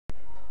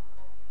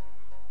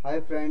Hi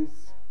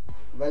friends,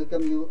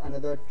 welcome you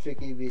another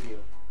tricky video.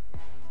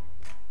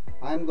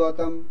 I am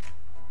Gautam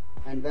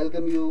and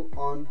welcome you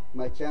on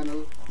my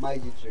channel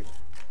MyGTrick.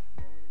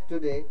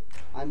 Today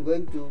I am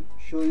going to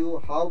show you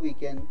how we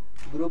can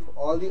group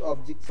all the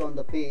objects on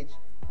the page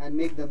and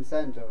make them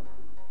center.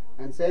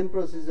 And same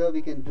procedure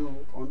we can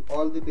do on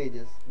all the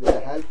pages with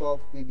the help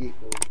of VBA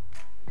code.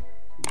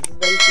 This is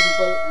very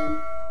simple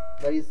and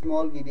very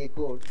small VBA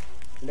code.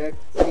 Let's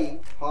see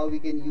how we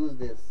can use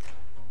this.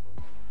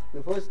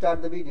 Before I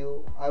start the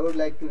video, I would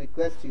like to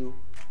request you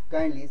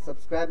kindly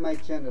subscribe my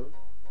channel,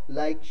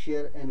 like,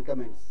 share and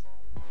comments.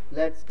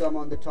 Let's come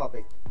on the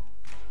topic.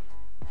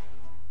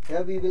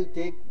 Here we will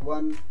take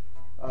one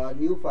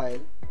new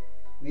file.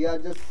 We are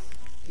just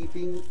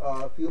keeping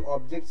a few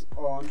objects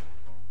on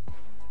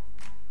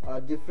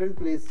different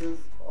places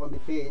on the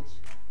page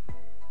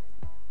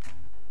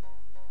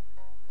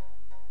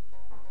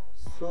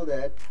so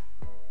that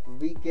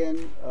we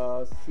can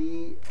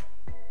see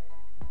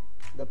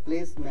the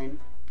placement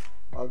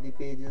of the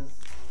pages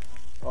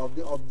of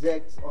the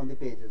objects on the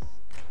pages.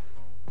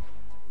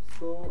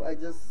 So I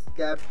just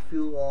kept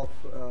few of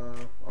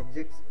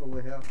objects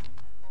over here,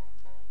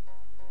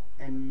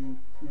 and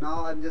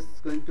now I'm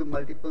just going to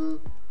multiple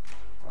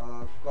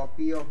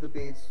copy of the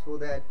page so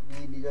that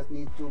we just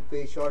need to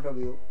pay shorter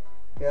view.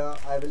 Here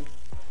I will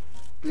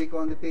click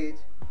on the page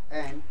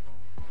and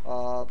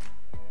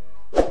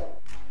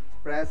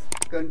press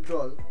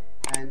Ctrl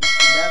and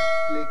left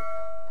click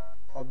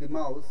of the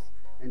mouse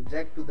and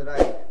drag to the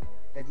right.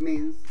 It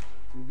means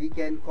we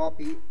can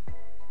copy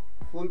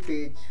full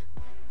page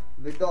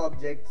with the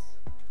objects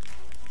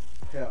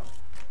here,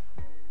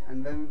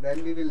 and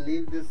when we will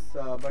leave this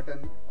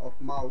button of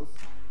mouse,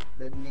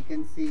 then we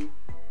can see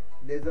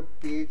there's a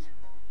page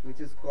which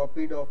is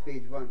copied of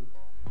page 1.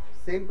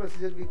 Same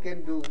procedure we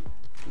can do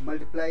to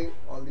multiply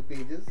all the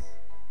pages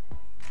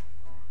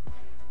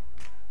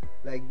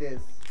like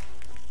this.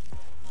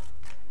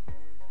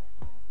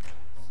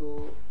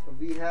 So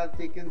we have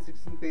taken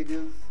 16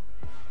 pages.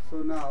 So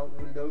now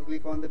we will double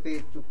click on the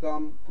page to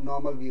come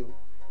normal view.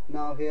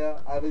 Now here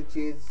I will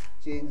change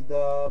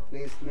the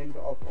placement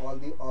of all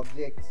the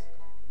objects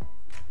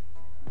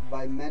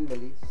by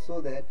manually, so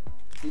that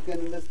you can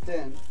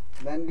understand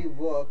when we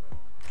work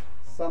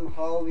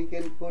somehow we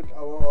can put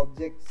our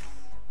objects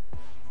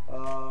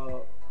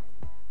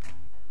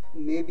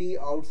maybe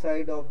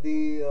outside of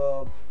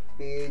the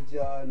page,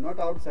 not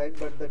outside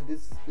but the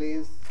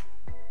displays,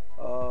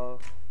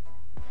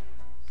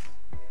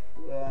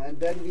 and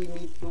then we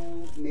need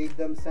to make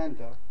them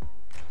center,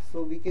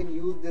 so we can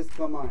use this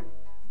command.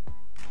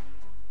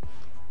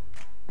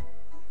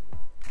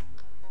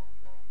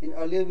 In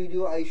earlier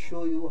video I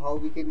show you how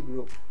we can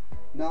group.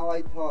 Now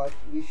I thought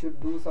we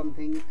should do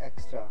something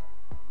extra,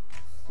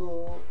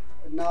 so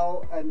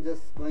now I'm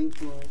just going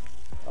to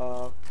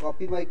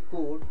copy my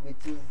code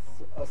which is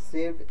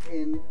saved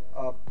in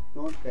a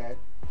notepad.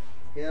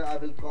 Here I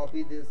will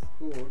copy this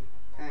code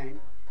and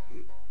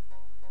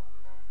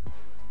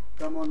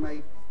come on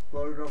my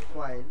coreldraw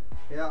file.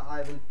 Here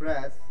I will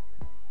press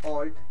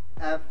Alt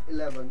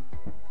F11.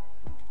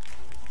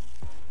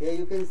 Here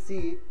you can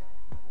see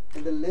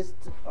in the list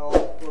of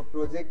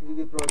project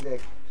VB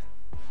project,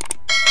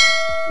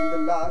 in the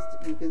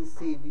last you can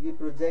see VB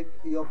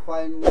project, your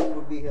file name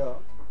would be here,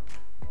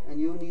 and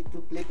you need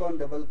to click on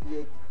double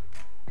click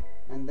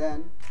and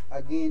then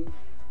again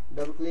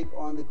double click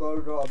on the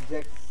coreldraw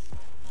objects.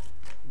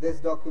 This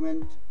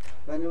document,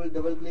 when you will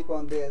double click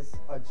on this,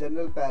 a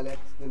general palette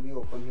will be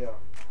open here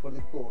for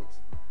the codes.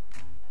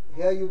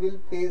 Here you will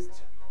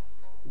paste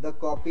the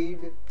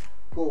copied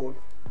code,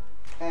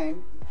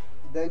 and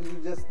then you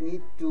just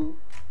need to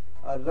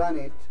run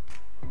it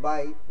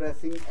by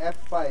pressing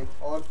F5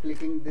 or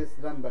clicking this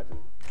run button.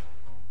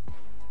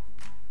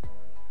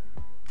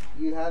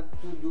 You have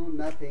to do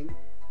nothing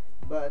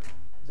but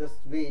just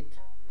wait,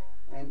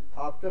 and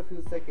after a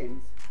few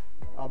seconds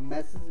a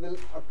message will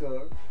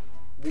occur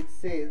which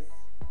says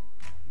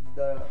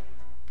the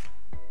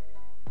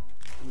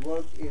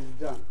work is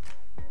done.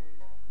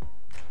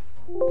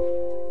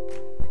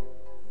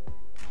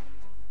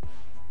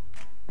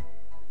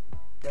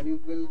 When you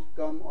will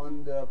come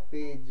on the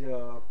page,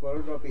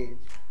 coreldraw page,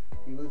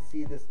 you will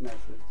see this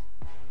message.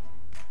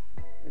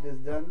 It is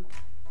done.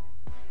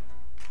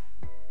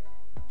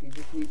 You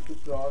just need to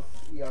cross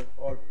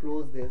or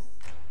close this,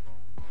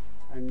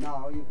 and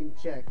now you can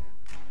check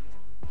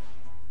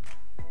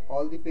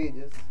all the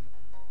pages.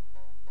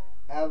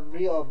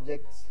 Every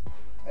object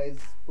is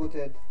put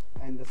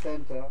in the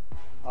center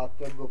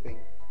after grouping.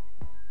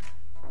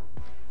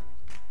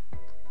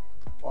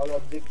 All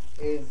object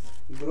is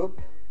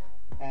grouped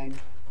and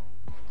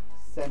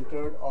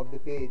centered of the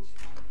page.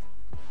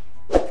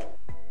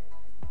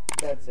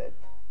 That's it.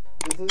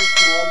 This is a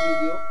small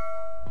video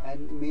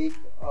and make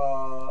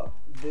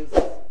this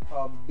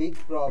a big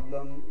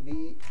problem.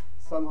 We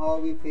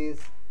face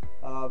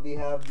we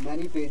have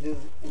many pages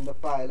in the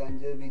file,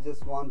 and we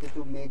just wanted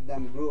to make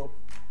them group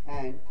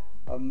and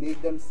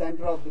make them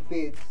center of the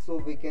page, so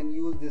we can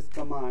use this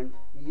command,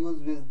 use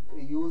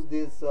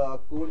this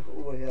code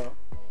over here.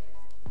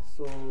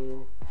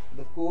 So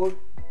the code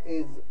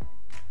is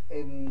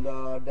in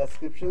the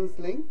descriptions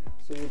link,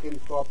 so you can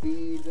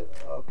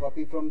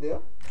copy from there.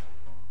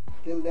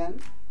 Till then,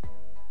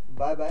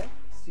 bye bye.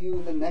 See you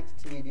in the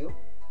next video.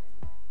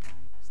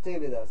 Stay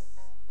with us.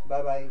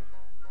 Bye bye.